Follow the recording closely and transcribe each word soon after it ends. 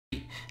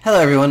Hello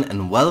everyone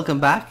and welcome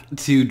back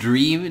to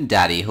Dream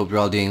Daddy. Hope you're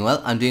all doing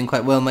well. I'm doing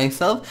quite well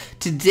myself.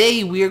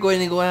 Today we are going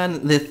to go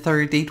on the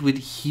third date with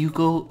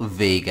Hugo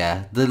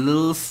Vega, the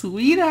little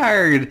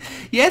sweetheart.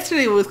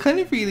 Yesterday I was kind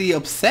of really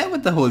upset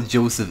with the whole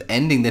Joseph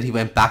ending that he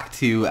went back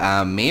to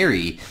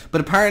Mary.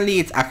 But apparently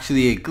it's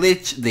actually a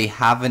glitch. They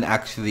haven't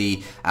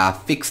actually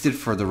fixed it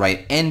for the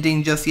right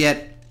ending just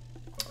yet.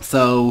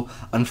 So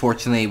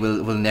unfortunately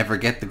we'll never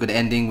get the good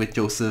ending with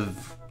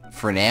Joseph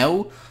for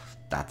now.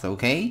 That's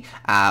okay.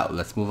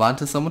 Let's move on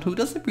to someone who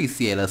does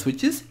appreciate us,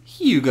 which is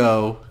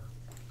Hugo.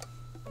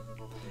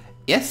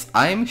 Yes,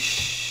 I'm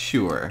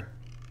sure.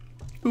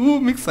 Ooh,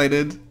 I'm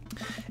excited.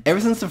 Ever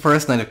since the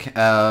first night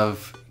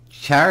of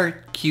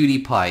Char Cutie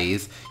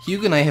Pies,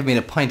 Hugo and I have made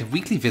a point of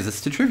weekly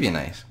visits to Trivia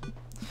Night.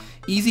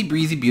 Easy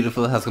Breezy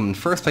Beautiful has come in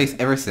first place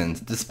ever since,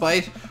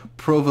 despite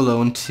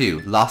Provolone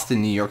 2, lost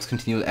in New York's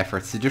continual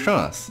efforts to dethrone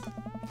us.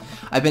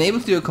 I've been able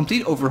to do a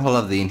complete overhaul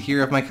of the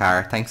interior of my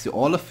car thanks to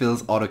all of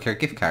Phil's auto care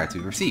gift cards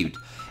we've received.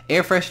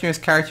 Air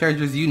fresheners, car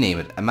chargers, you name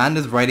it.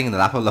 Amanda's riding in the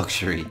lap of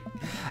luxury.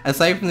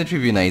 Aside from the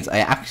trivia nights,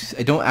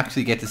 I don't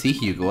actually get to see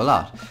Hugo a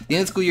lot. The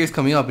end of school year is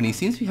coming up and he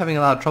seems to be having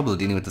a lot of trouble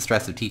dealing with the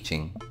stress of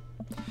teaching.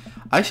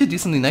 I should do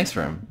something nice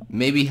for him.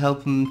 Maybe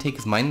help him take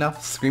his mind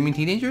off screaming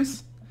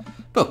teenagers?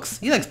 Books.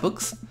 He likes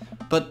books.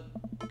 But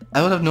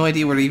I would have no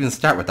idea where to even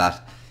start with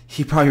that.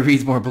 He probably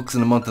reads more books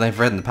in a month than I've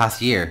read in the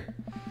past year.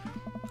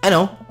 I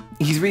know.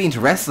 He's really into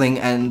wrestling,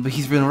 but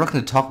he's been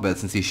reluctant to talk about it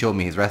since he showed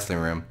me his wrestling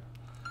room.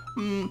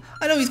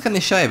 I know he's kind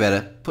of shy about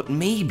it, but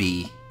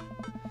maybe...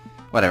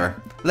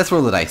 Whatever. Let's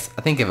roll the dice.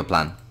 I think I have a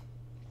plan.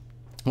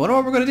 Wonder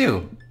what we're going to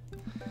do.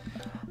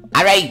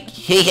 Alright,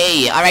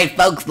 hey, alright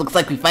folks, looks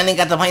like we finally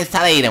got the points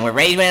tallied and we're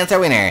ready to announce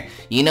our winner.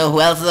 You know who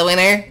else is a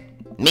winner?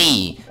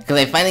 Me, because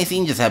I've finally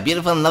seen just how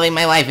beautiful and loving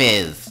my wife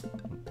is.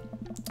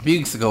 A few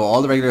weeks ago,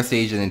 all the regular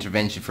stage and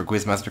intervention for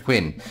Quizmaster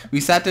Quinn.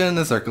 We sat down in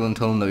a circle and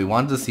told him that we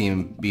wanted to see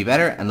him be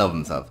better and love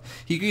himself.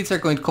 He agreed to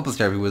start going to couples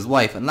therapy with his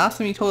wife, and last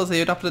time he told us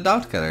they adopted a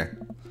dog together.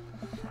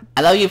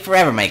 I love you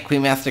forever, my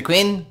Quizmaster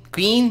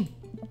Queen.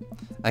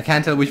 I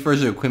can't tell which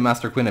version of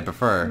Quizmaster Quinn I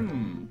prefer.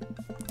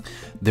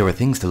 There were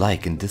things to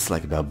like and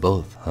dislike about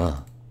both,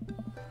 huh?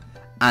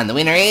 And the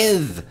winner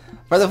is,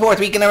 for the 4th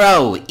week in a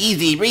row,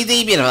 Easy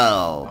Breezy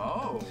Beautiful.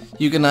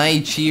 Hugo and I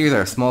cheers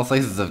our small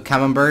slices of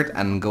camembert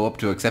and go up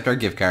to accept our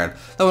gift card.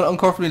 That an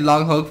uncomfortably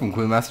long hug from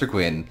Quizmaster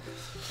Quinn.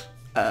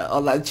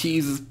 All that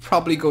cheese is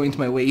probably going to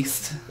my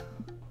waist.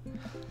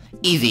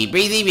 Easy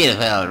Breezy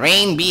Beautiful.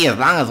 Reign be as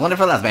long as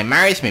wonderful as my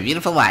marriage to my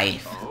beautiful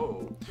wife.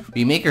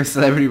 We make our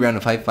celebrity round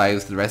of high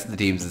fives to the rest of the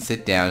teams and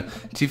sit down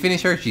to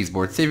finish our cheese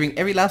board, savoring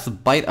every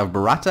last bite of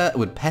burrata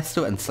with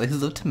pesto and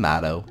slices of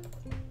tomato.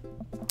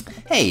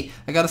 Hey,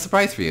 I got a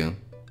surprise for you.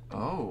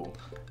 Oh.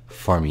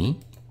 For me?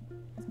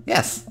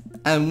 Yes.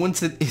 And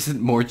once it isn't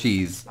more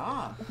cheese.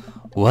 Ah.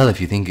 Well, if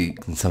you think you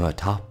can somehow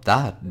top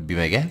that, be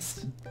my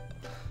guest.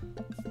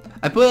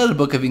 I pulled out a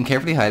book I've been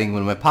carefully hiding in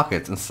one of my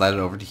pockets and slide it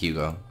over to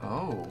Hugo.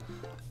 Oh.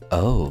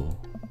 Oh.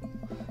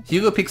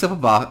 Hugo picks up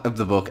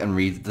the book and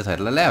reads the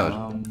title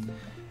aloud.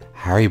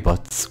 Harry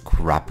Butt's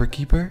Crapper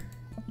Keeper?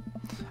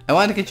 I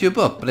wanted to get you a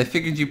book, but I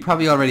figured you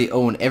probably already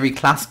own every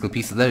classical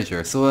piece of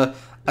literature, so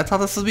I thought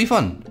this would be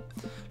fun.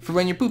 For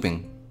when you're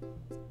pooping.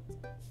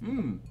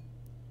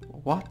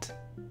 What?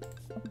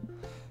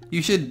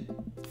 You should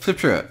flip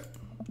through it.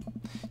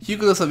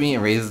 Hugo looks at me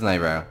and raises an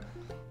eyebrow.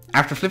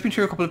 After flipping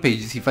through a couple of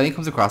pages, he finally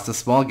comes across a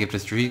small gift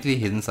that's strategically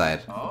hidden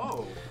inside.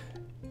 Oh.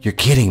 You're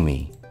kidding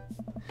me.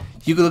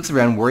 Hugo looks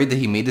around, worried that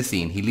he made a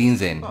scene. He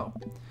leans in. Oh.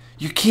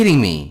 You're kidding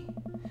me.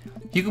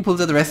 Hugo pulls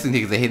out the wrestling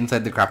tickets that hid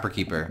inside the Crapper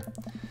Keeper.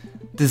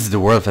 This is the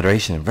World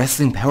Federation of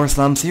Wrestling Power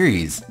Slam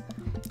Series.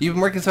 You've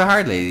been working so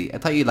hard lately. I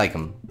thought you'd like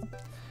him.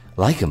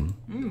 Like him?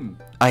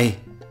 I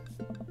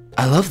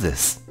love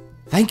this.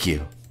 Thank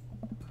you.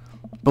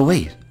 But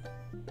wait,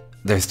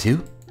 there's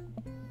two?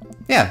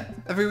 Yeah,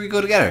 I figured we'd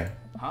go together.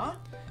 Huh?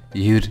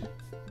 You'd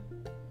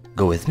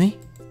go with me?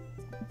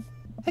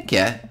 Heck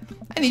yeah.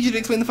 I need you to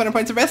explain the finer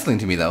points of wrestling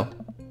to me though.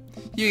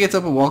 Hugh gets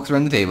up and walks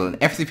around the table and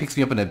effortlessly picks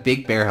me up in a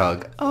big bear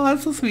hug. Oh,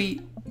 that's so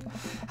sweet.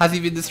 Has he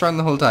been this strong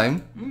the whole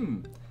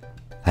time?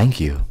 Thank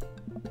you.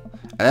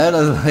 I let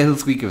out a little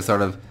squeak of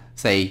sort of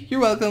say, you're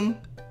welcome.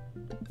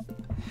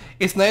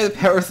 It's now the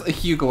powers of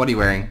Hugo, what are you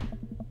wearing?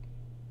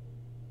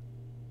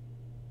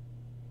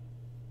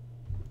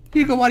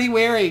 Hugo, what are you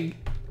wearing?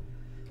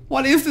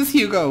 What is this,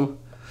 Hugo?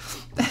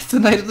 It's the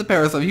night of the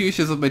Parasol. Hugo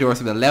shows up at my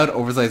doorstep with a loud,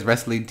 oversized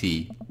wrestling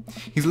tee.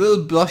 He's a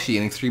little blushy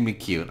and extremely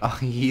cute. Oh,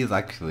 he is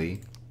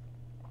actually.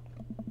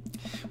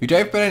 We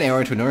drive about an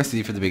hour to another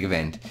city for the big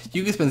event.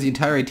 Hugo spends the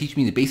entire ride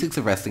teaching me the basics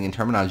of wrestling and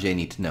terminology I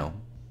need to know.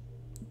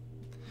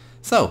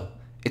 So,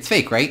 it's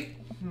fake, right?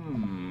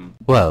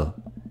 Well,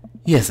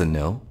 yes and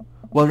no.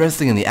 While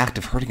wrestling in the act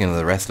of hurting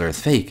another wrestler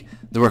is fake,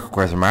 the work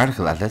requires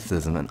remarkable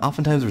athleticism and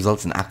oftentimes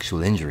results in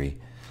actual injury.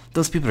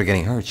 Those people are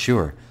getting hurt,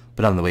 sure,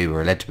 but not in the way we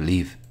were led to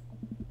believe.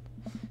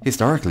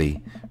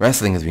 Historically,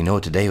 wrestling as we know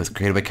it today was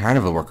created by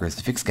carnival workers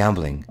to fix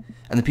gambling,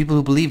 and the people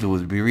who believed it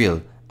would be real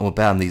and would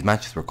bet on these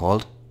matches were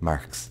called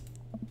marks.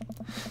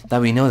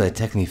 That we know that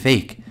technically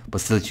fake,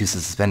 but still choose to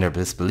suspend our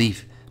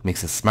disbelief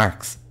makes us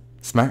smarks.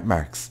 Smart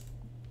marks.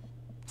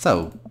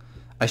 So,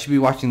 I should be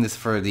watching this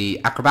for the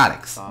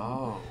acrobatics.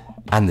 Oh.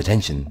 And the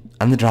tension,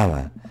 and the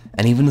drama,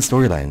 and even the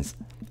storylines.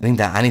 I think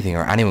that anything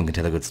or anyone can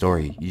tell a good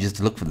story. You just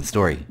look for the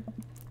story.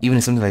 Even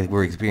if something like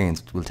we're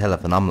experienced will tell a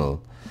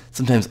phenomenal,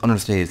 sometimes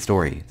understated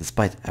story,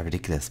 despite a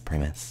ridiculous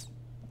premise.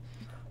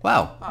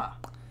 Wow. Ah.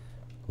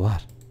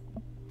 What?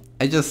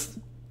 I just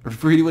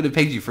really would have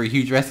pegged you for a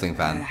huge wrestling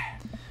fan.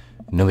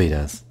 Nobody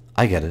does.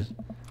 I get it.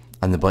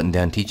 I'm the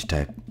button-down teacher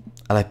type.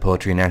 I like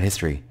poetry and art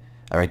history.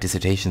 I write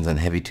dissertations on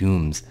heavy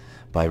tomes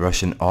by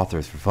Russian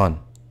authors for fun.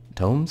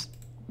 Tomes?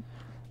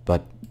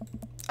 But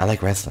I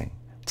like wrestling.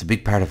 It's a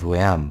big part of who I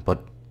am,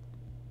 but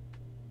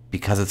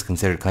because it's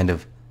considered kind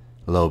of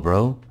low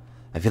bro,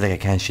 I feel like I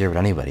can't share with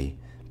anybody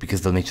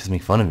because they'll just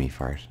make fun of me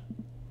for it.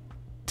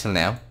 Till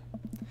now.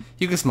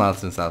 Hugo smiles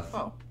to himself.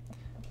 Oh.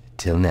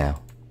 Till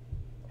now.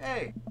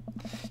 Hey.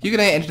 Hugo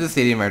and I enter the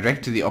stadium and are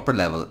directed to the upper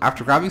level.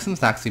 After grabbing some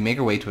snacks, we make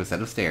our way to a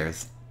set of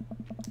stairs.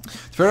 The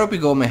further up we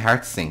go, my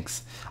heart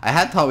sinks. I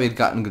had thought we had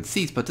gotten good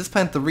seats, but at this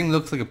point the ring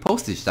looks like a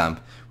postage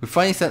stamp. We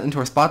finally settle into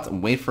our spots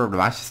and wait for the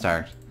match to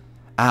start.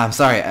 I'm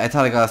sorry, I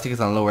thought I got us tickets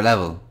on a lower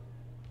level.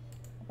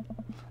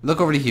 Look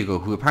over to Hugo,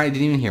 who apparently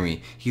didn't even hear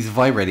me. He's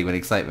vibrating with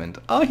excitement.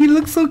 Oh, he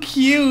looks so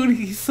cute.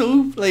 He's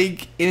so,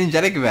 like,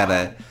 energetic about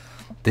it.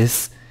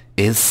 This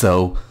is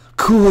so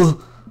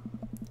cool.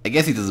 I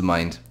guess he doesn't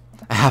mind.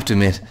 I have to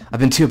admit,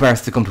 I've been too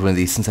embarrassed to come to one of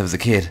these since I was a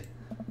kid.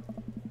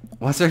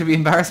 What's there to be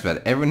embarrassed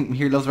about? Everyone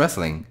here loves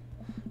wrestling.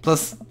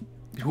 Plus,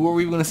 who are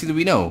we going to see that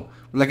we know?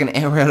 We're like an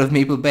hour out of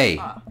Maple Bay.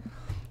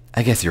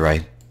 I guess you're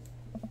right.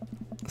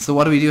 So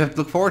what do we have to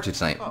look forward to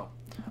tonight?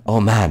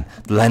 Oh man,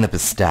 the lineup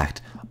is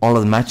stacked. All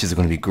of the matches are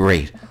going to be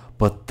great,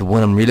 but the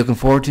one I'm really looking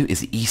forward to is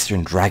the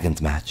Eastern Dragons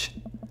match.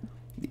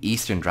 The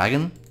Eastern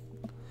Dragon?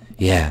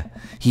 Yeah,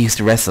 he used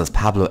to wrestle as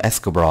Pablo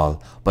Escobar,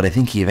 but I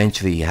think he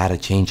eventually had to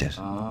change it.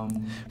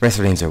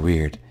 Wrestler names are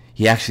weird.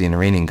 He actually an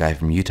Iranian guy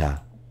from Utah.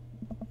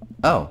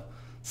 Oh,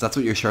 so that's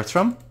what your shirt's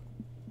from?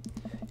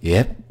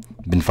 Yep.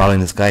 Been following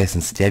this guy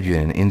since his debut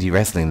in an indie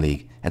wrestling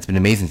league, and it's been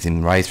amazing seeing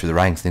him rise through the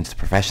ranks into the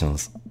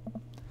professionals.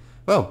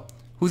 Whoa,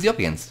 who's he up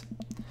against?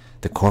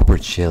 The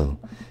corporate shill.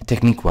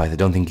 Technique-wise, I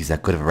don't think he's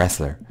that good of a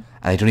wrestler,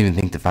 and I don't even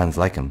think the fans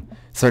like him.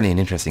 Certainly an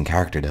interesting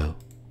character, though.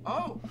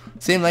 Oh.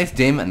 Same lights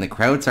dim, and the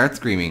crowd starts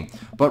screaming.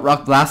 Butt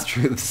rock blasts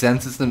through the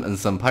sound system, and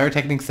some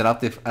pyrotechnics set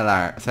up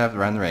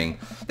around the ring.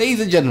 Ladies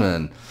and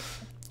gentlemen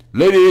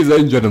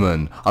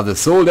of the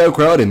sold-out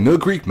crowd in Mill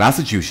Creek,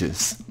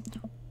 Massachusetts.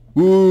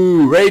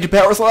 Woo! Ready to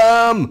power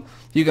slam!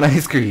 Hugo and I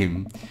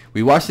scream.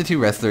 We watch the two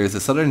wrestlers, the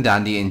Southern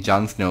Dandy and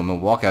Jon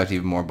Snowman, walk out to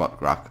even more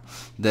butt rock.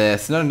 The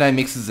Southern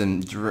Dandy mixes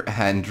and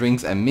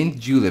drinks a mint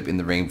julep in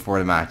the ring before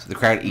the match. The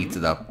crowd eats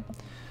it up.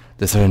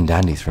 The Southern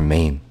Dandy's from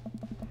Maine.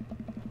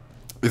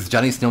 Is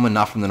Johnny Snowman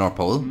not from the North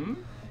Pole?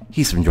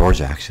 He's from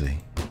Georgia, actually.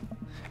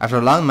 After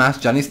a long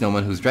match, Johnny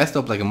Snowman, who's dressed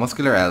up like a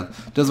muscular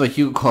elf, does what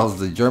Hugo calls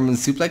the German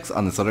suplex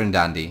on the Southern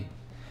Dandy.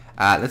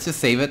 Let's just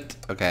save it.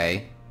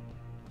 Okay.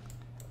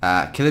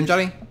 Kill him,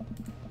 Johnny?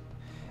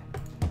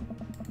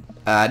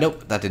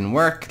 Nope, that didn't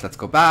work. Let's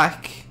go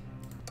back.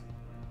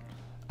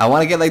 I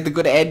want to get like the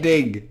good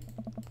ending.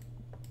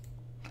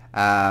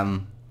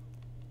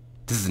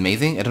 This is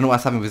amazing. I don't know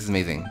what's happening, but this is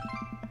amazing.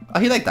 Oh,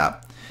 he liked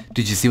that.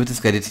 Did you see what this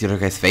guy did to the other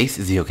guy's face?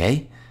 Is he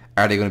okay?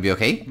 Are they going to be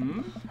okay?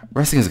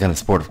 Wrestling is a kind of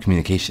sport of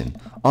communication.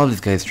 All of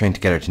these guys train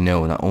together to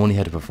know not only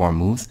how to perform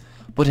moves,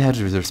 but how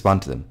to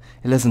respond to them.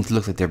 It allows them to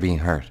look like they're being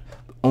hurt,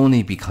 but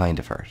only be kind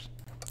of hurt.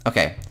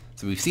 Okay,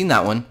 so we've seen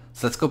that one.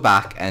 So let's go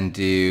back and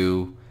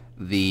do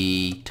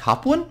the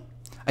top one.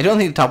 I don't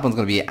think the top one's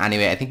going to be it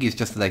anyway. I think he's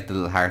just like the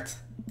little hearts.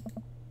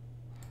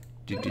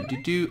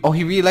 Oh,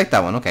 he really liked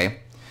that one. Okay.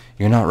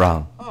 You're not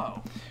wrong.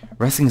 Oh.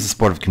 Wrestling is a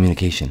sport of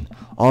communication.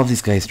 All of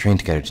these guys train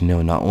together to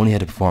know not only how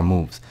to perform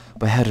moves,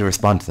 but how to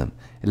respond to them.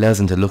 It allows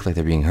them to look like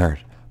they're being hurt,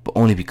 but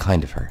only be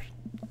kind of hurt.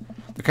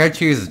 The crowd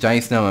cheers as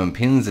Johnny Snowman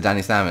pins the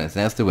Danny Snowman and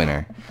announced the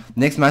winner. The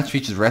next match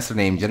features a wrestler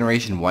named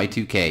Generation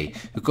Y2K,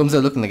 who comes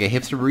out looking like a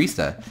hipster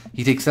barista.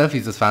 He takes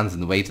selfies with fans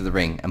on the way to the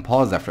ring, and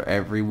pauses after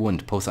every one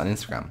to post on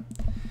Instagram.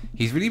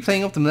 He's really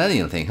playing up the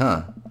millennial thing,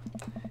 huh?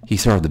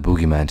 He's sort of the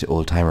boogeyman to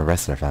old-timer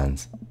wrestler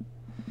fans.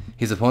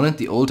 His opponent,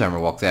 the old-timer,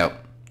 walks out.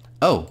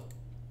 Oh.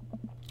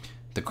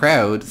 The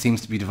crowd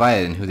seems to be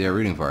divided in who they are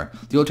rooting for.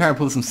 The old-timer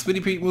pulls some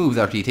switty Pete moves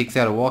after he takes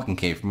out a walking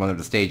cane from under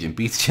the stage and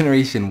beats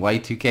Generation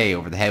Y2K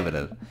over the head with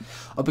it.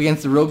 Up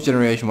against the ropes,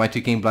 Generation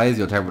Y2K blinds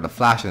the old-timer with a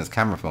flash on his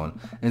camera phone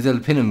and is able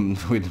to pin him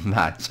with the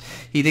match.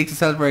 He takes a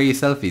celebratory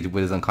selfie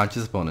with his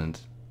unconscious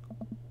opponent.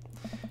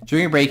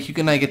 During a break,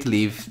 Hugo and I get to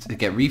leave to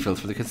get refills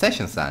for the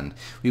concession stand.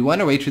 We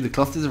wind our way through the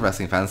clusters of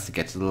wrestling fans to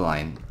get to the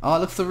line. Oh, it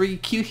looks so really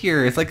cute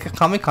here. It's like a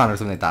Comic-Con or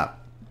something like that.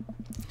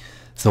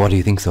 So what do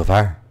you think so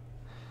far?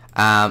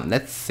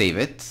 Let's save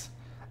it.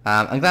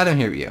 I'm glad I'm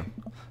here with you.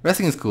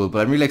 Wrestling is cool, but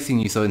I'm really like seeing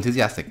you so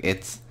enthusiastic.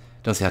 It's...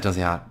 Don't say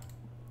hot.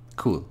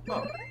 Cool.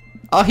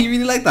 Oh, he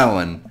really liked that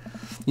one.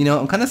 You know,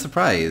 I'm kind of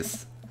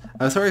surprised.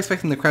 I was sort of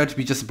expecting the crowd to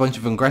be just a bunch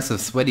of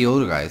aggressive, sweaty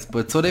older guys,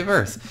 but it's so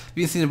diverse. We've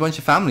even seen a bunch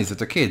of families with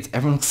their kids.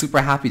 Everyone looks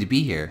super happy to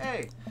be here.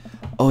 Hey.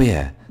 Oh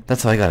yeah,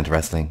 that's how I got into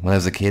wrestling. When I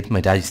was a kid,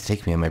 my dad used to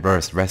take me and my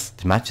brothers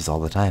to matches all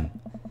the time.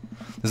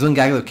 There's one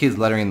gaggle of kids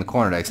loitering in the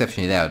corner that's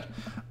exceptionally loud.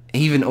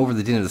 Even over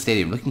the din of the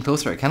stadium, looking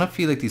closer, I cannot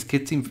feel like these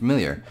kids seem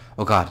familiar.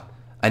 Oh god,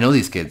 I know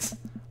these kids.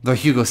 They're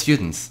Hugo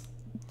students.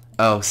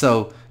 Oh,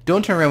 so,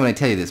 don't turn around when I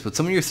tell you this, but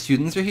some of your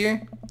students are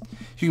here?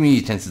 Hugo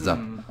immediately tenses up.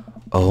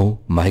 Oh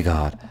my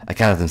god, I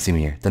can't let them see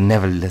me here. They'll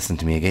never listen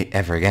to me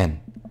ever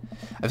again.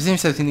 I've seen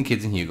myself the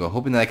kids in Hugo,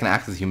 hoping that I can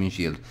act as a human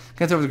shield.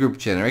 Gets over the group of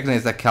children, I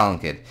recognise that Colin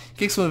kid.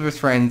 Kicks one of his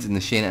friends in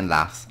the shin and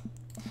laughs.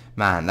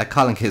 Man, that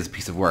Colin kid is a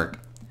piece of work.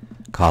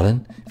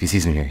 Colin, if he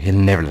sees me here, he'll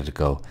never let it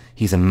go.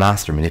 He's a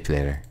master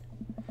manipulator.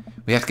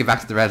 We have to get back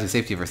to the relative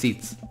safety of our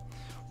seats.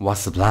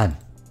 What's the plan?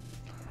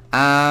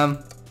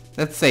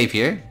 Let's save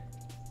here.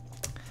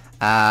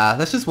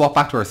 Let's just walk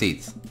back to our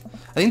seats.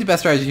 I think the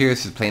best strategy here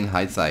is just plain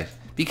hindsight.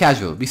 Be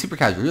casual, be super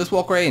casual. Just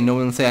walk away and no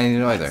one will say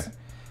anything either.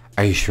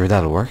 Are you sure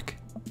that'll work?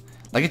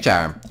 Like a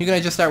charm. Hugo and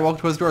I just start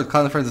walking towards the door.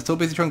 Colin and friends are so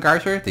busy throwing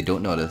guards here, they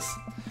don't notice.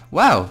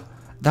 Wow,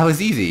 that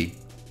was easy.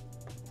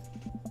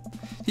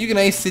 Hugo and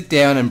I sit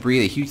down and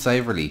breathe a huge sigh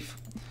of relief.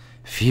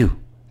 Phew,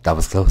 that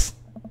was close.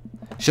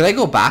 Should I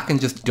go back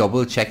and just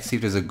double check to see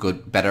if there's a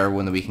better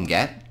one that we can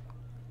get?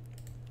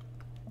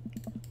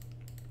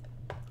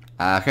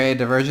 Okay,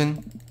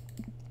 diversion.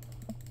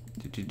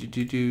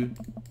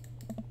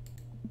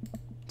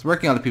 It's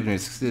working on the people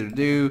need to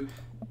do.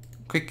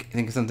 Quick,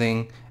 think of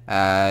something.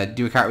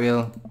 Do a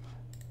cartwheel.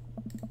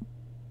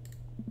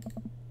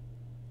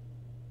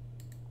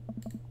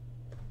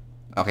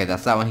 Okay,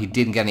 that's that one. He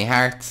didn't get any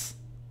hearts.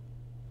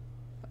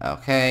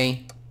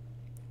 Okay.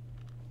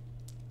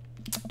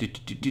 Oh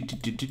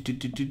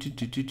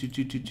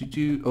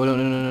no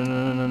no no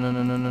no no no no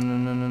no no no no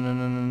no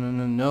no no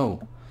no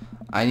no.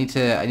 I need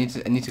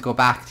to go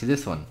back to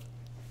this one.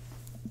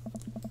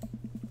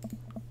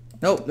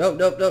 Nope, nope,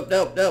 nope, nope,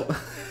 nope, nope.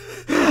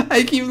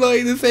 I keep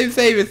lying the same.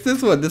 It's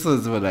this one. This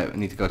one's what I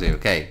need to go to.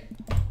 Okay.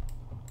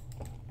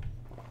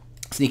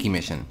 Sneaky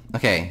mission.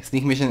 Okay,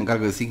 sneaky mission. Gotta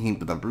go to sneaking.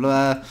 Blah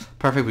blah.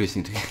 Perfect. We just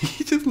need to.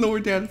 He just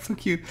lowered down. It's so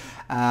cute.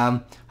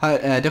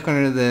 Duck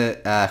under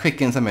the quick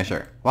get inside my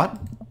shirt. What?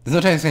 There's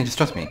no time to explain. Just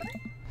trust me.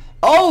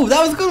 Oh,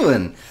 that was a good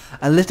one.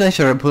 I lift my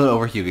shirt and pull it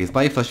over Hugo. His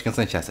body flushed against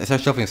my chest. I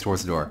start shuffling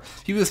towards the door.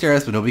 Hugo stares at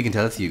us, but nobody can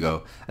tell it's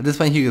Hugo. At this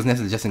point, Hugo's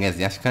nestled just against.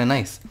 He's actually kind of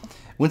nice.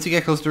 Once we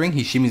get close to the ring,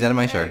 he shimmies out of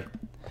my shirt.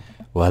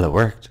 Well, it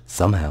worked.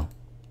 Somehow.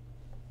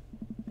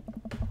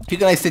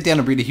 Hugo and I sit down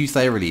and breathe a huge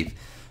sigh of relief.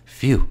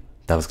 Phew,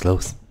 that was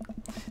close.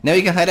 Now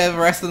we can hide out for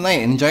the rest of the night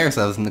and enjoy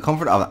ourselves in the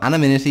comfort of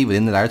anonymity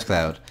within the large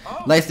cloud.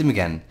 Lights dim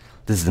again.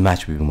 This is the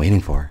match we've been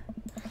waiting for.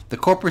 The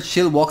corporate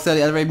shill walks out of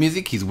the elevator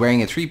music. He's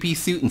wearing a three-piece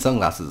suit and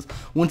sunglasses.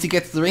 Once he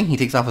gets to the ring, he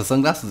takes off his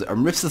sunglasses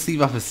and rips the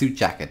sleeve off his suit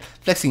jacket,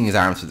 flexing his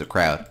arms for the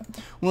crowd.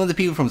 One of the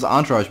people from his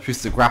entourage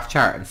produces a graph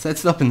chart and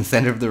sets it up in the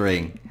center of the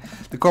ring.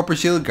 The corporate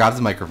shill grabs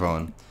the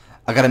microphone.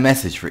 I got a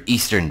message for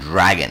Eastern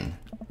Dragon.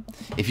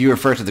 If you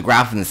refer to the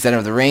graph in the center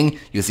of the ring,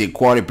 you'll see a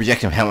quality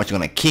projection of how much I'm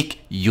going to kick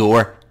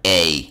your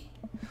A.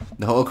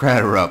 The whole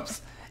crowd erupts.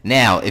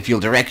 Now, if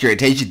you'll direct your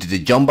attention to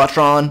the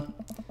Jumbotron.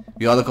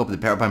 We all look up at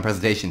the PowerPoint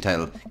presentation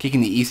titled,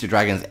 Kicking the Easter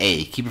Dragon's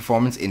A, Key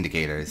Performance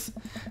Indicators.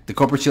 The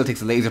corporate shield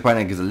takes a laser point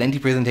and gives a lengthy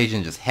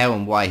presentation just how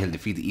and why he'll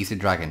defeat the Easter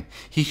Dragon.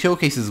 He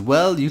showcases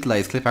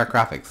well-utilized clip art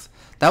graphics.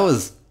 That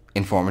was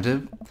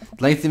informative.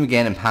 The lights dim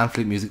again and pan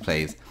flute music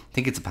plays. I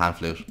think it's a pan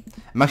flute.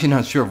 I'm actually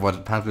not sure of what a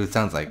pan flute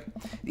sounds like.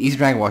 The Easter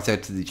Dragon walks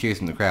out to the cheers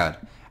from the crowd.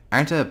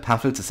 Aren't pan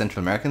flutes a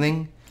Central American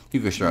thing?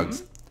 Hugo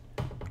shrugs.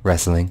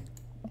 Wrestling.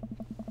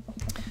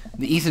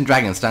 The Eastern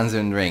Dragon stands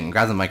there in the ring and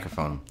grabs a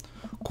microphone.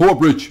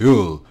 Corporate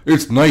Chill,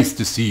 it's nice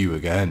to see you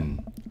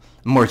again.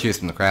 More cheers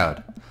from the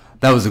crowd.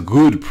 That was a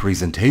good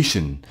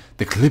presentation.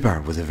 The clip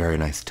art was a very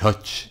nice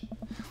touch.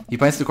 He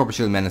points to Corporate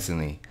Shield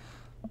menacingly.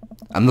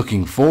 I'm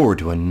looking forward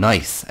to a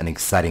nice and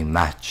exciting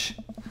match.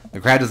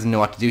 The crowd doesn't know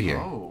what to do here.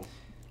 Oh.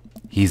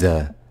 He's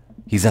not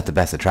the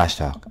best at trash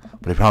talk,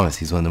 but I promise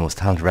he's one of the most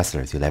talented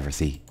wrestlers you'll ever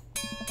see.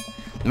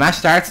 The match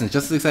starts and it's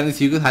just as exciting as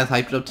Hugo has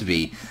hyped it up to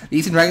be. The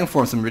Eastern Dragon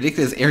forms some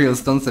ridiculous aerial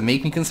stunts that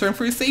make me concerned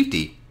for his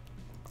safety.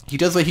 He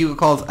does what Hugo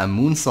calls a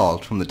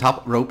moonsault from the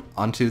top rope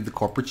onto the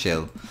corporate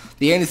shill.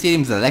 The air in the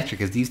stadium is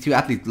electric as these two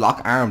athletes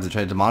lock arms and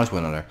try to demolish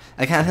one another.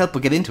 I can't help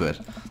but get into it.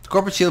 The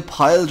corporate shill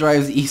pile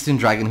drives the Eastern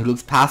Dragon, who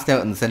looks passed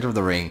out in the centre of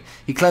the ring.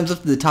 He climbs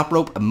up to the top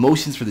rope and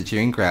motions for the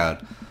cheering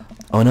crowd.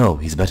 Oh no,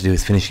 he's about to do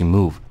his finishing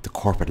move, the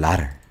corporate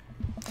ladder.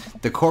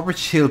 The corporate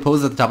shill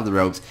poses at the top of the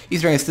ropes.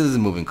 Eastern Dragon still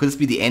isn't moving. Could this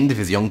be the end of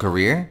his young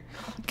career?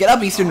 Get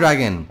up, Eastern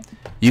Dragon!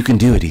 You can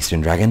do it, Eastern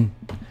Dragon.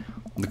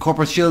 The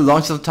corporate shield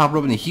launches off the top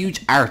rope in a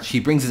huge arch. He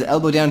brings his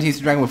elbow down to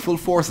Eastern Dragon with full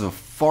force of a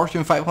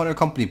Fortune 500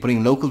 company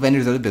putting local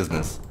vendors out of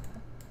business.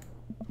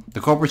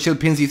 The corporate shield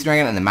pins Eastern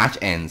Dragon and the match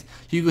ends.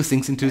 Hugo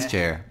sinks into his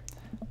chair.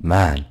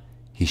 Man,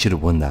 he should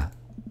have won that.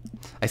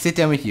 I sit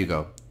down with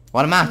Hugo.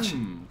 What a match!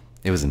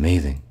 It was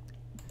amazing.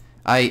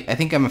 I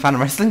think I'm a fan of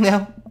wrestling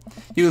now.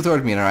 Hugo's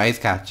toward me and our eyes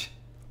catch.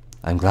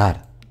 I'm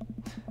glad.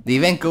 The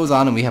event goes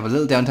on and we have a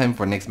little downtime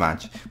for the next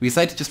match. We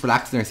decide to just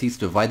relax in our seats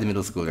to avoid the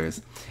middle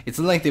schoolers. It's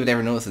unlike they would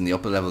ever notice in the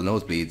upper level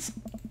nosebleeds.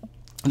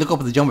 Look up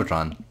at the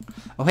Jumbotron.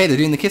 Oh hey, they're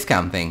doing the kiss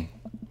cam thing.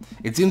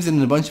 It zooms in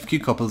on a bunch of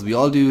cute couples who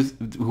all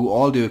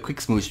do a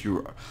quick smooch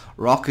to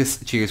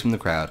raucous cheers from the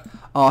crowd.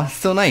 Oh,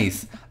 so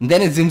nice. And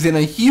then it zooms in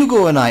on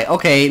Hugo and I.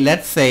 Okay,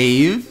 let's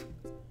save.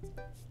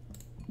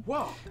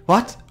 Whoa.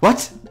 What?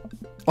 What?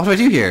 What do I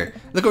do here?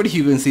 Look over to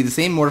Hugo and see the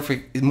same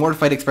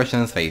mortified expression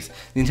on his face.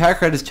 The entire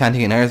crowd is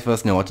chanting and neither of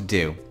us know what to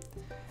do.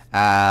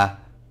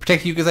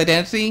 Protect Hugo's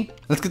identity?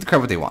 Let's give the crowd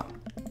what they want.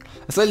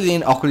 I slightly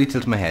lean, awkwardly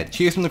tilt my head.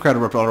 Cheers from the crowd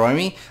erupt all around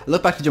me. I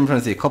look back to Jumbotron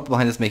and see a couple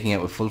behind us making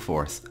out with full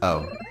force.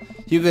 Oh.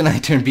 Hugo and I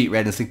turn beet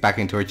red and sink back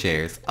into our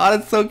chairs. Oh,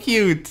 that's so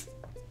cute!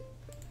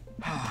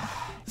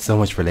 So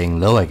much for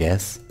laying low, I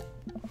guess.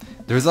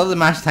 The result of the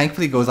match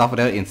thankfully goes off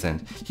without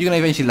incident. Hugo and I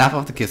eventually laugh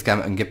off the kiss cam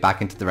and get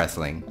back into the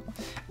wrestling.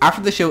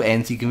 After the show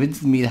ends, he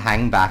convinces me to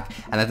hang back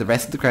and let the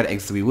rest of the crowd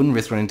exit so we wouldn't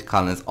risk running into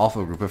Colin's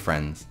awful group of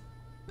friends.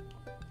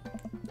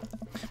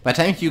 By the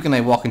time Hugo and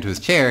I walk into his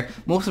chair,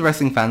 most of the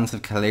wrestling fans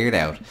have cleared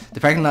out. The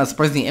parking lot is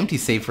surprisingly empty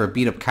save for a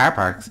beat up car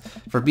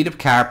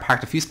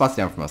parked a few spots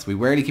down from us. We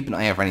rarely keep an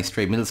eye out for any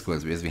stray middle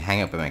schoolers as we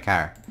hang out by my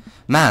car.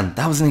 Man,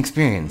 that was an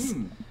experience.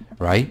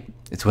 Right?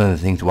 It's one of the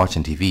things to watch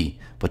on TV,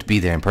 but to be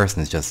there in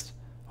person is just...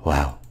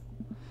 wow.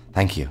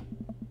 Thank you.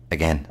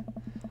 Again.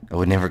 I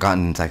would never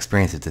gotten to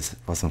experience it if this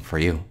wasn't for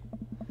you.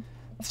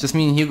 It's just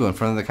me and Hugo in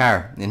front of the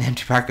car in an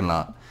empty parking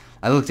lot.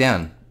 I look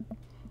down.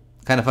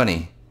 Kinda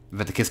funny.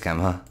 About the kiss cam,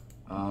 huh?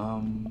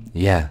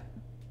 Yeah.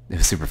 It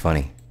was super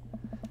funny.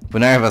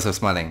 But neither of us are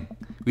smiling.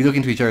 We look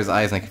into each other's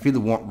eyes and I can feel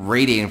the warmth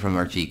radiating from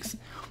our cheeks.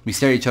 We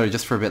stare at each other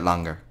just for a bit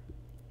longer.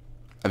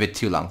 A bit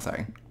too long,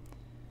 sorry.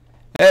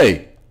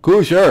 Hey,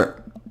 cool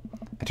shirt.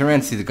 I turn around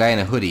to see the guy in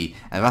a hoodie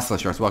and basketball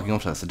shorts walking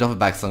up to us, a duffel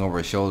bag slung over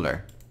his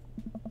shoulder.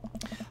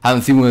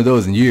 Haven't seen one of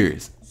those in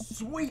years.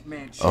 Sweet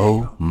man.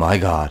 Oh my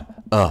god.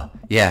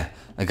 Yeah.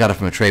 I got it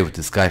from a trade with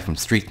this guy from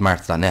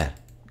streetmarts.net.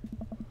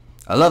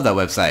 I love that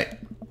website.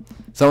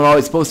 Someone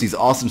always posts these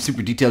awesome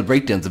super detailed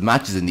breakdowns of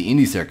matches in the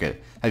indie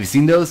circuit. Have you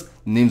seen those?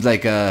 Names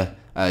like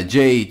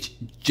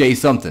J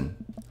something.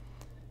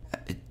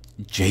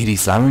 JD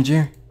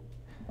Slaminger?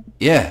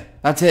 Yeah,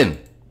 that's him.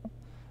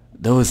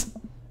 Those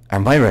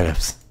are my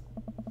write-ups.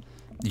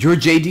 You're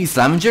JD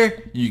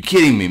Slaminger? You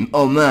kidding me?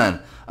 Oh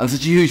man, I'm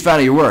such a huge fan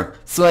of your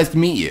work. So nice to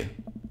meet you.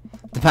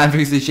 The man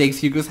briefly shakes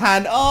Hugo's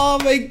hand. Oh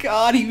my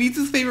god, he meets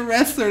his favorite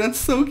wrestler. That's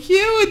so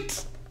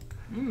cute.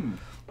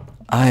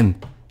 I'm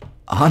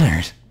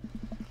honored.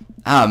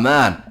 Ah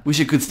man, wish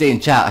I could stay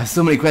and chat. I have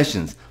so many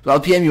questions. But I'll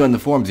PM you on the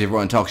forums if you ever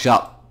want to talk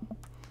shop.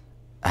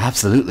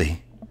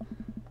 Absolutely.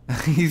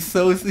 he's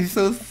so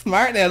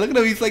smart now. Look at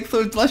him, he's like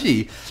so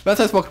blushy. But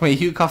as I was walking away,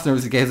 Hugo coughs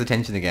nervous to get his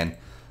attention again.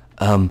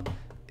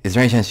 Is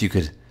there any chance you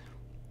could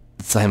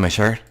sign my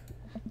shirt?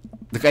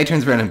 The guy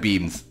turns around and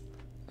beams.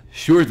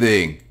 Sure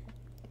thing.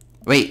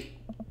 Wait.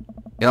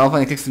 It all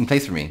finally clicks in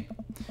place for me.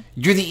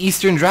 You're the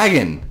Eastern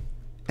Dragon.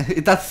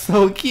 That's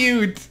so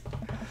cute.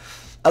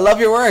 I love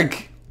your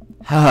work.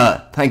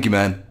 Haha, thank you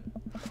man.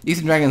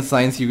 Eastern Dragon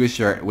signs Hugo's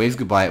shirt, waves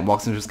goodbye, and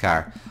walks into his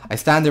car. I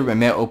stand there with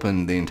my mouth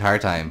open the entire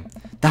time.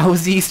 That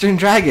was the Eastern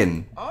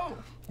Dragon! Oh!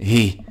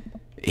 He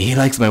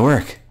likes my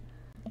work.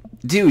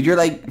 Dude, you're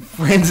like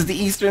friends with the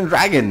Eastern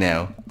Dragon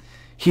now.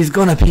 He's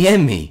gonna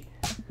PM me.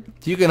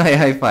 Hugo and I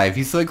high five.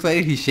 He's so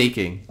excited he's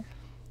shaking.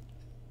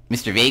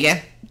 Mr.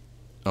 Vega?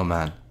 Oh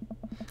man.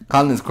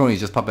 Colin and his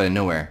cronies just pop out of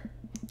nowhere.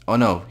 Oh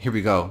no, here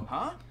we go.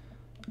 Huh?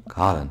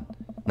 Colin,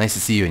 nice to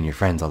see you and your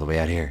friends all the way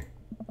out here.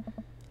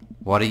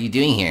 What are you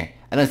doing here?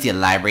 I don't see a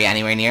library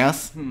anywhere near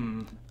us.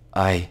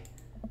 I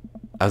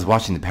was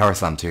watching the Power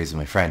Slam series with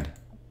my friend.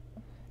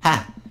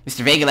 Ha!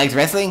 Mr. Vega likes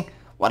wrestling?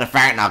 What a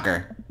fart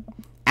knocker.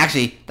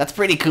 Actually, that's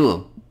pretty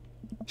cool.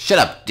 Shut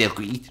up,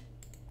 Dilkweet.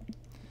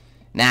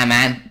 Nah,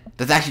 man.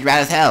 That's actually rad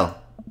as hell.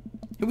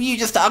 Who were you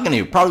just talking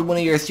to? Probably one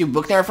of your stupid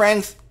book nerd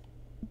friends?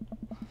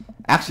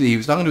 Actually, he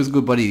was talking to his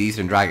good buddy, the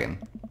Eastern Dragon.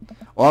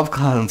 All of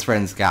Colin's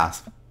friends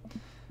gasp.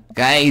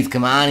 Guys,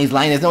 come on, he's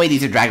lying. There's no way the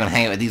Eastern Dragon will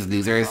hang out with these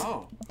losers.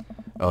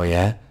 Oh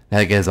yeah? Now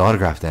I get his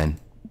autograph then.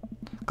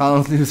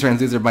 Colin's new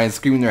friends lose their minds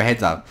screaming their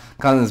heads off.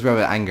 Colin is red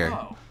with anger.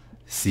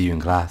 See you in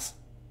class.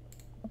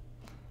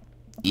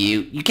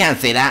 You can't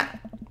say that.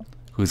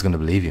 Who's gonna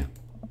believe you?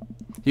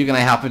 Hugo and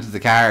I hop into the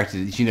car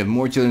to the tune of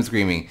more children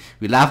screaming.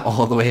 We laugh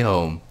all the way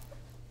home.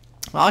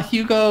 Aw,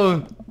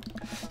 Hugo!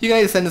 Hugo and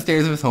I descend the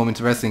stairs of his home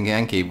into Wrestling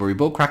Gang Cave where we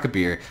both crack a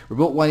beer. We're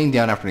both winding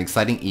down after an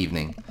exciting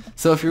evening.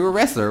 So if you were a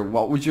wrestler,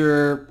 what would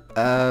your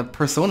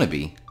persona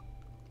be?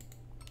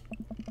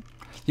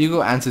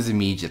 Hugo answers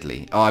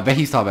immediately. Oh, I bet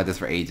he's thought about this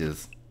for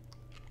ages.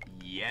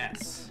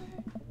 Yes.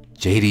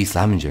 JD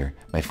Slaminger,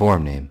 my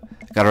forum name.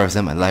 Gotta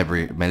represent my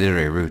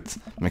literary roots.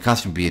 My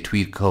costume would be a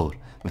tweed coat.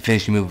 My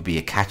finishing move would be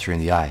a catcher in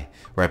the eye,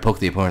 where I poke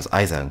the opponent's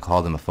eyes out and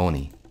call them a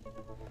phony.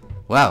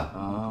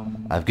 Wow.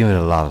 I've given it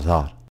a lot of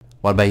thought.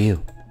 What about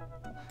you?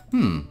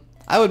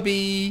 I would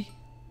be...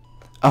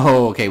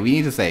 Oh, okay, we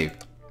need to save.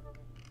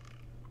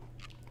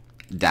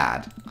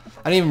 Dad.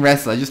 I don't even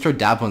wrestle, I just throw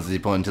dad punches at the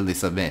opponent until they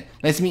submit.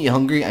 Nice to meet you,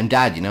 hungry. I'm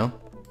Dad, you know?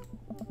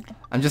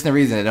 I'm just no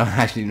reason I don't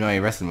actually know any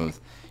wrestling moves.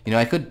 You know,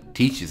 I could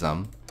teach you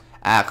some.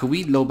 Could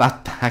we low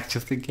back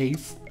just in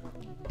case?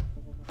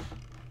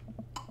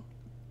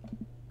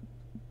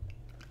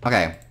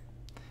 Okay.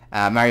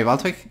 Mario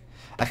Baltwick?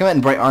 I come out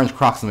in bright orange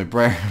Crocs and my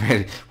bright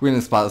red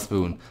wheeling spotted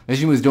spoon. My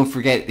issue is don't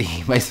forget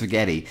my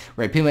spaghetti,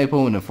 where I pin my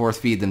opponent and force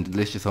feed them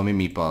delicious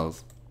homemade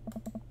meatballs.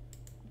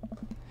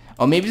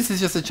 Oh, maybe this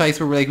is just a choice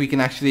where we can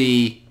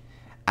actually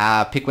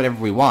pick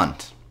whatever we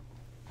want.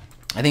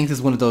 I think this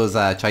is one of those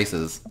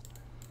choices.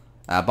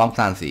 Bomb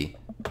Clancy.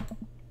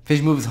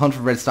 Fish move is hunt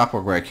for red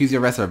stockwork where accuse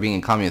your wrestler of being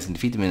a communist and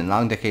defeat them in a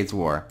long decades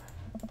war.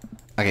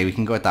 Okay, we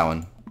can go with that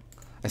one.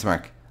 I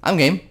smirk. I'm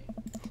game.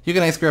 Hugo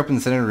and I screw up in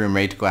the center room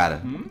ready to go at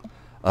it.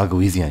 I'll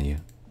go easy on you.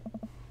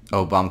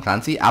 Oh, Bomb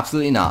Clancy?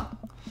 Absolutely not.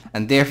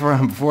 And therefore,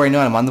 before I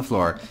know it, I'm on the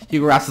floor.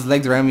 Hugo wraps his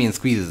legs around me and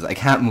squeezes. I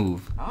can't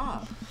move.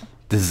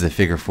 This is a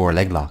figure 4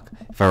 leg lock.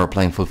 If I were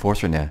applying full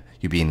force right now,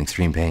 you'd be in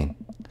extreme pain.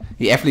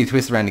 He effortlessly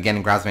twists around again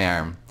and grabs my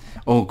arm.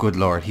 Oh, good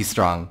lord, he's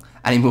strong.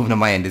 Any movement on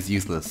my end is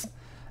useless.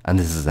 And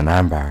this is an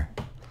arm bar.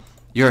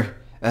 You're,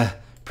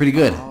 pretty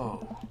good.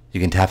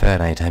 You can tap out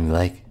anytime you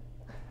like.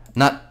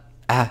 Not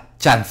a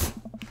chance.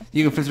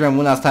 Hugo flips around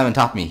one last time and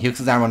top me. He hooks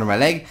his arm under my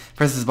leg,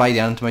 presses his body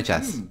down into my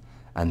chest.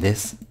 And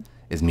this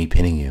is me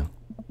pinning you.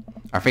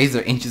 Our faces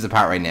are inches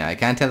apart right now. I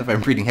can't tell if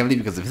I'm breathing heavily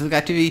because of physical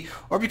activity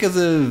or because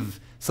of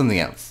something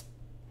else.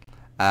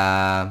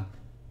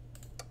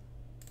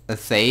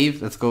 Let's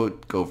save. Let's go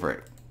for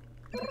it.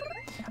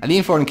 I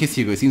lean forward and kiss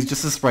Hugo. He seems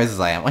just as surprised as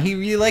I am. Oh, he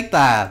really liked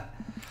that.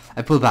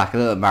 I pull back, a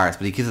little embarrassed,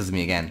 but he kisses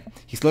me again.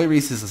 He slowly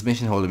releases his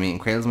submission hold of me and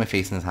cradles my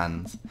face in his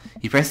hands.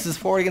 He presses his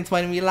forehead against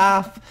mine and we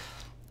laugh.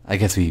 I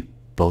guess we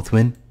both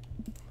win?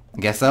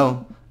 Guess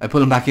so. I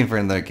pull him back in for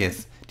another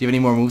kiss. Do you have any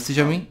more moves to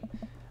show me?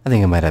 I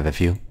think I might have a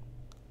few.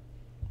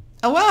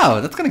 Oh wow,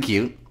 that's kind of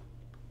cute.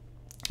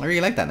 I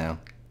really like that now.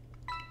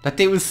 That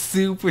date was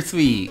super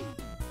sweet.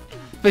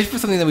 Especially for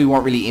something that we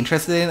weren't really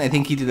interested in. I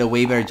think he did a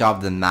way better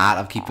job than that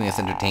of keeping us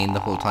entertained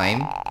the whole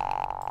time.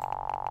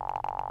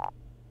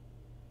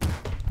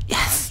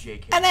 Yes!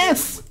 An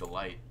S! With the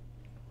light.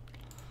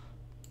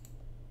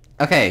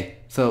 Okay,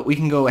 so we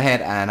can go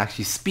ahead and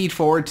actually speed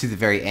forward to the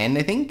very end,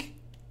 I think.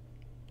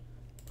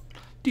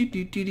 Do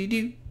do do do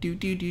do do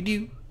do do do do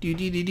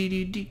do do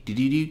do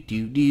do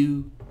do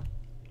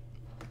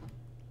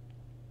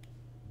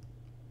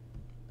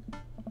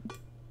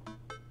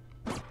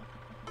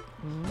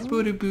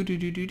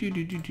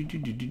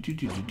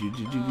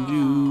do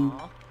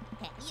do.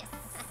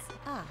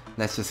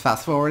 Let's just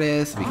fast forward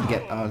this. We can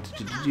get on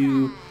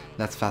to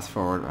Let's fast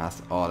forward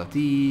past all of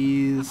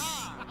these.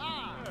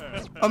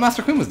 Oh,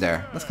 Master Quinn was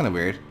there. That's kind of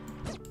weird.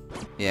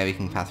 Yeah, we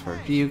can fast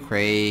forward view.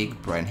 Craig,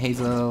 Brian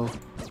Hazel,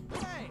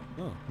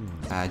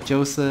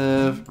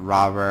 Joseph,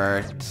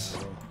 Robert,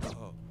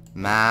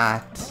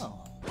 Matt,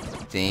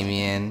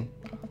 Damien.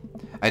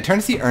 I turn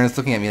to see Ernest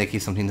looking at me like he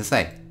has something to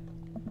say.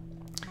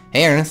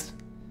 Hey, Ernest.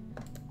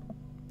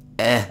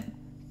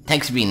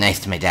 Thanks for being nice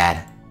to my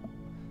dad.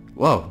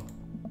 Whoa.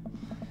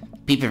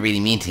 People are really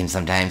mean to him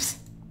sometimes.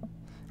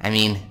 I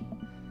mean,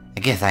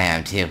 I guess I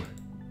am too.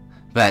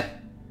 But,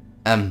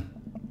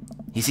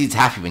 he seems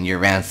happy when you're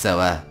around, so,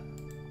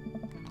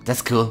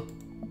 that's cool.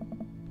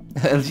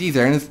 Jeez,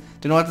 Ernest.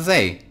 Don't know what to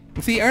say.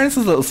 See, Ernest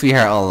was a little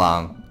sweetheart all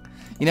along.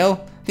 You know,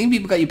 I think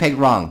people got you pegged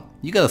wrong.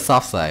 You got a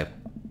soft side.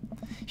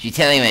 If you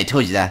tell anyone I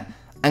told you that,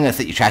 I'm gonna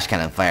set your trash can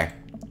on fire.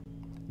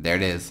 There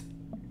it is.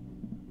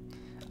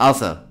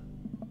 Also,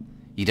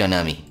 you don't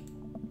know me.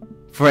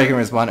 Before I can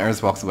respond,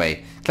 Ernest walks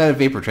away, a cloud of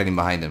vapor trailing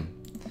behind him.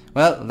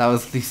 Well, that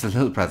was at least a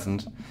little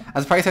present.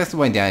 As the party starts to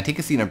wind down, I take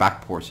a seat on our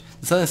back porch.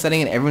 The sun is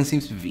setting and everyone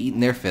seems to have eaten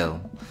their fill.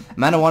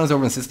 Amanda wanders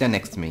over and sits down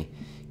next to me.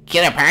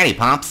 Get a party,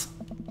 Pops.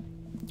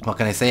 What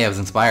can I say? I was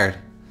inspired.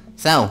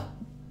 So,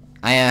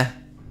 I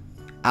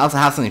also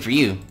have something for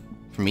you.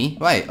 For me?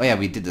 Why? Oh yeah,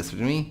 we did this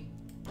with me.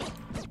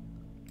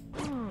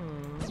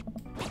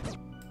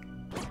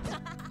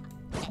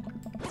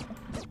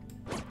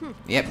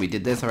 Yep, we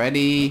did this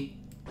already.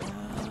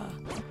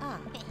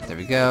 There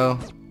we go.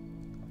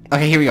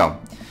 Okay, here we go.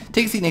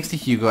 Take a seat next to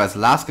Hugo as the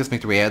last guests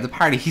make their way out of the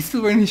party. He's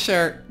still wearing his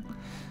shirt.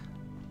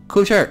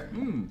 Cool shirt.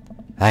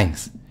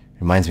 Thanks.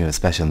 Reminds me of a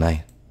special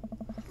night.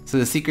 So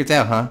the secret's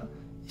out, huh?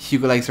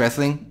 Hugo likes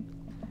wrestling?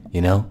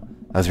 You know,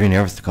 I was really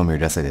nervous to come here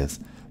dressed like this,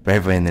 but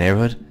everybody in the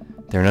neighborhood,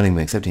 they were not even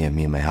accepting of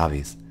me and my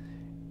hobbies.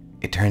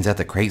 It turns out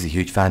that Craig's a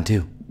huge fan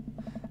too.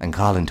 And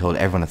Colin told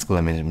everyone at school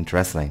I made him into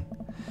wrestling.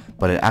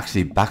 But it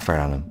actually backfired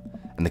on him,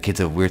 and the kids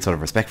have a weird sort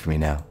of respect for me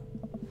now.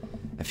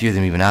 A few of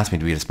them even asked me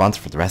to be the sponsor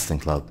for the wrestling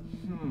club.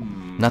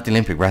 Not the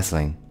Olympic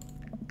wrestling.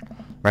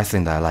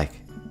 Wrestling that I like.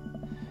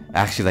 I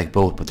actually like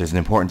both, but there's an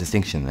important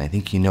distinction, and I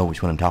think you know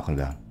which one I'm talking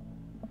about.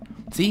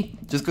 See?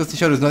 Just goes to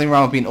show there's nothing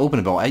wrong with being open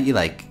about what you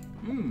like.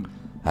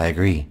 I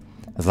agree.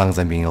 As long as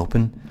I'm being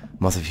open,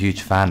 I'm also a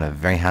huge fan of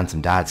very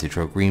handsome dads who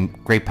throw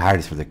great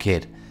parties for their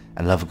kid,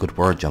 and love a good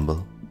word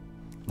jumble.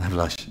 I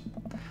blush.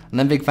 And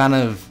I'm a big fan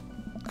of...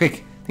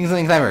 Quick, think of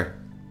something clever.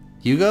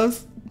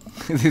 Hugo's?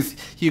 Is this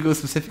Hugo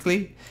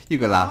specifically?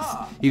 Hugo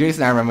laughs. He lays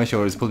an arm around my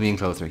shoulders, pulling me in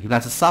closer. He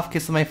plants a soft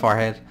kiss on my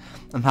forehead.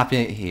 I'm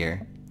happy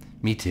here.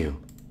 Me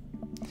too.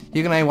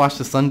 Hugo and I watch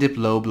the sun dip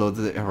low below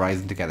the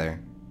horizon together.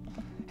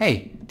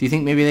 Hey, do you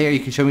think maybe later you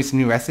could show me some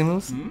new wrestling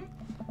moves?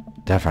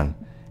 Delphron,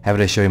 how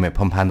about I show you my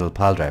pump-handled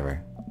pile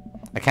driver?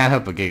 I can't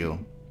help but giggle.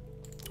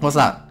 What's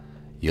that?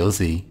 You'll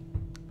see.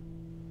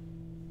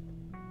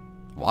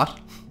 What?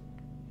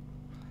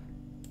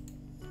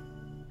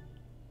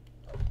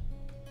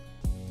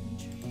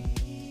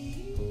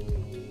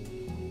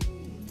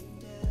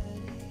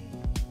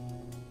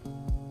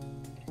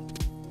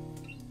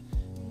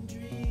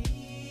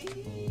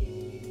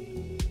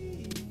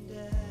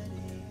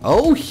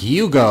 Oh,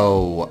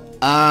 Hugo.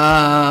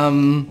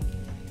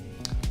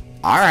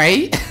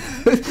 Alright.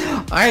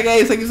 Alright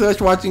guys, thank you so much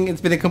for watching.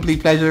 It's been a complete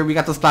pleasure. We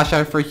got the splash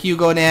out for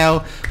Hugo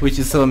now, which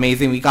is so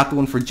amazing. We got the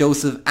one for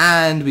Joseph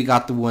and we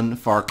got the one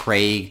for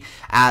Craig.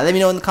 Let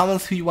me know in the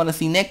comments who you want to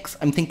see next.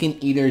 I'm thinking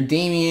either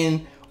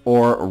Damien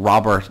or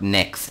Robert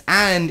next.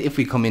 And if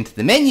we come into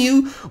the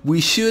menu, we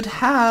should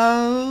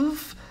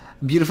have...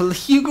 Beautiful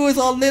Hugo is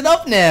all lit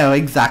up now.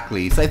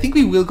 Exactly. So I think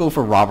we will go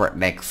for Robert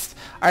next.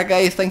 Alright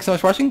guys, thanks so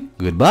much for watching.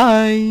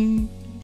 Goodbye.